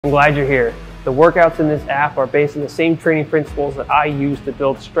I'm glad you're here. The workouts in this app are based on the same training principles that I use to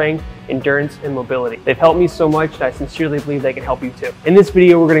build strength, endurance, and mobility. They've helped me so much that I sincerely believe they can help you too. In this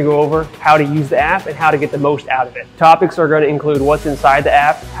video, we're going to go over how to use the app and how to get the most out of it. Topics are going to include what's inside the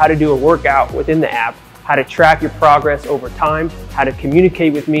app, how to do a workout within the app, how to track your progress over time, how to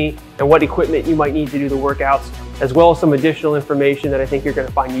communicate with me, and what equipment you might need to do the workouts, as well as some additional information that I think you're going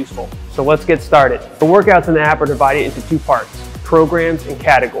to find useful. So let's get started. The workouts in the app are divided into two parts: programs and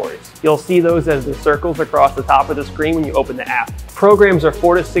categories. You'll see those as the circles across the top of the screen when you open the app. Programs are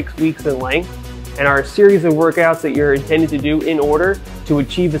 4 to 6 weeks in length and are a series of workouts that you're intended to do in order to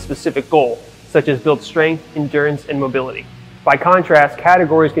achieve a specific goal, such as build strength, endurance, and mobility. By contrast,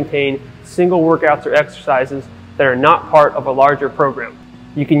 categories contain single workouts or exercises that are not part of a larger program.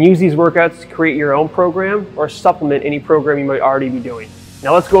 You can use these workouts to create your own program or supplement any program you might already be doing.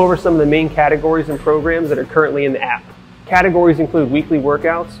 Now let's go over some of the main categories and programs that are currently in the app. Categories include weekly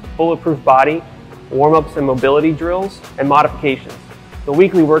workouts, bulletproof body, warm-ups and mobility drills, and modifications. The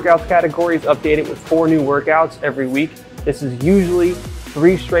weekly workouts category is updated with 4 new workouts every week. This is usually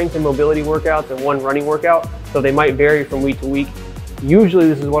 3 strength and mobility workouts and 1 running workout, so they might vary from week to week. Usually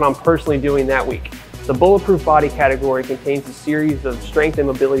this is what I'm personally doing that week. The bulletproof body category contains a series of strength and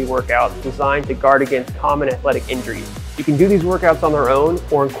mobility workouts designed to guard against common athletic injuries. You can do these workouts on their own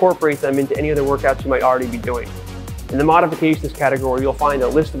or incorporate them into any other workouts you might already be doing. In the modifications category, you'll find a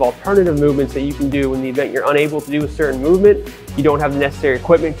list of alternative movements that you can do in the event you're unable to do a certain movement, you don't have the necessary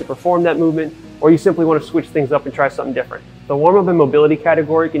equipment to perform that movement, or you simply want to switch things up and try something different. The warm-up and mobility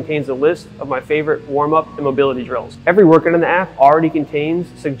category contains a list of my favorite warm-up and mobility drills. Every workout in the app already contains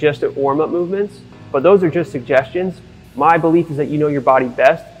suggested warm-up movements, but those are just suggestions. My belief is that you know your body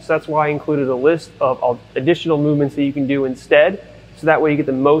best, so that's why I included a list of additional movements that you can do instead, so that way you get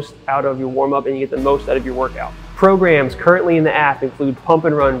the most out of your warm-up and you get the most out of your workout. Programs currently in the app include Pump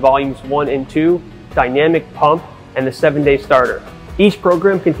and Run Volumes 1 and 2, Dynamic Pump, and the 7-Day Starter. Each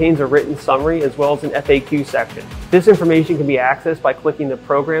program contains a written summary as well as an FAQ section. This information can be accessed by clicking the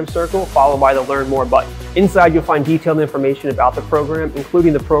Program circle followed by the Learn More button. Inside you'll find detailed information about the program,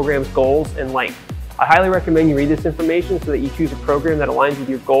 including the program's goals and length. I highly recommend you read this information so that you choose a program that aligns with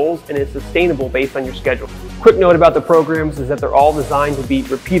your goals and is sustainable based on your schedule. Quick note about the programs is that they're all designed to be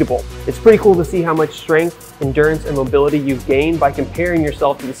repeatable. It's pretty cool to see how much strength, endurance, and mobility you've gained by comparing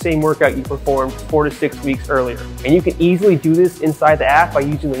yourself to the same workout you performed 4 to 6 weeks earlier. And you can easily do this inside the app by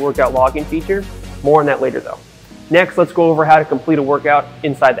using the workout login feature. More on that later though. Next, let's go over how to complete a workout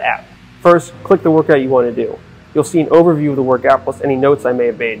inside the app. First, click the workout you want to do. You'll see an overview of the workout plus any notes I may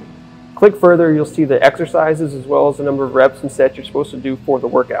have made. Click further, you'll see the exercises as well as the number of reps and sets you're supposed to do for the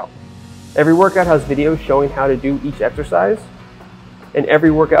workout. Every workout has videos showing how to do each exercise, and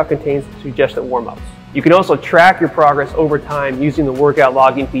every workout contains suggested warm-ups. You can also track your progress over time using the workout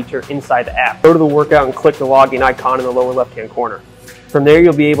login feature inside the app. Go to the workout and click the login icon in the lower left-hand corner. From there,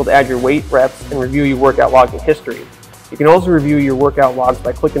 you'll be able to add your weight, reps, and review your workout login history. You can also review your workout logs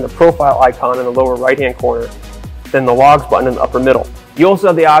by clicking the profile icon in the lower right-hand corner, then the logs button in the upper middle. You also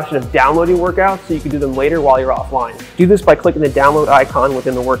have the option of downloading workouts so you can do them later while you're offline. Do this by clicking the download icon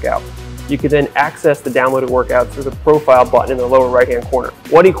within the workout. You can then access the downloaded workouts through the profile button in the lower right hand corner.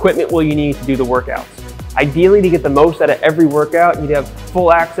 What equipment will you need to do the workouts? Ideally, to get the most out of every workout, you'd have full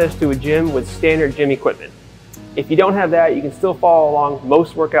access to a gym with standard gym equipment. If you don't have that, you can still follow along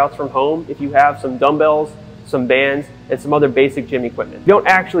most workouts from home if you have some dumbbells, some bands, and some other basic gym equipment. You don't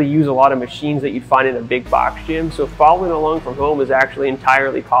actually use a lot of machines that you'd find in a big box gym, so following along from home is actually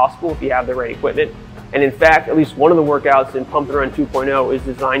entirely possible if you have the right equipment. And in fact, at least one of the workouts in Pump and Run 2.0 is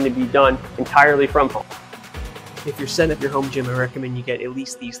designed to be done entirely from home. If you're setting up your home gym, I recommend you get at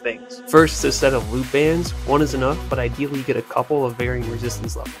least these things. First is a set of loop bands. 1 is enough, but ideally you get a couple of varying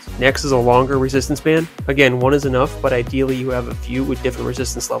resistance levels. Next is a longer resistance band. Again, 1 is enough, but ideally you have a few with different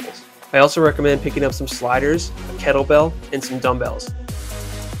resistance levels. I also recommend picking up some sliders, a kettlebell, and some dumbbells.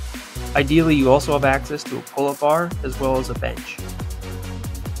 Ideally, you also have access to a pull-up bar as well as a bench.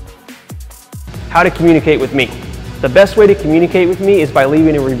 How to communicate with me. The best way to communicate with me is by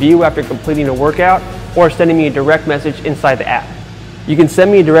leaving a review after completing a workout or sending me a direct message inside the app. You can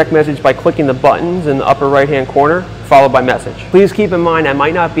send me a direct message by clicking the buttons in the upper right-hand corner, followed by message. Please keep in mind I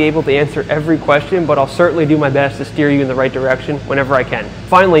might not be able to answer every question, but I'll certainly do my best to steer you in the right direction whenever I can.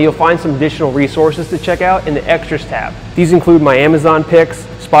 Finally, you'll find some additional resources to check out in the Extras tab. These include my Amazon picks,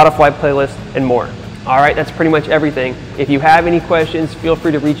 Spotify playlist, and more. Alright, that's pretty much everything. If you have any questions, feel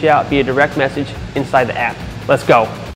free to reach out via direct message inside the app. Let's go.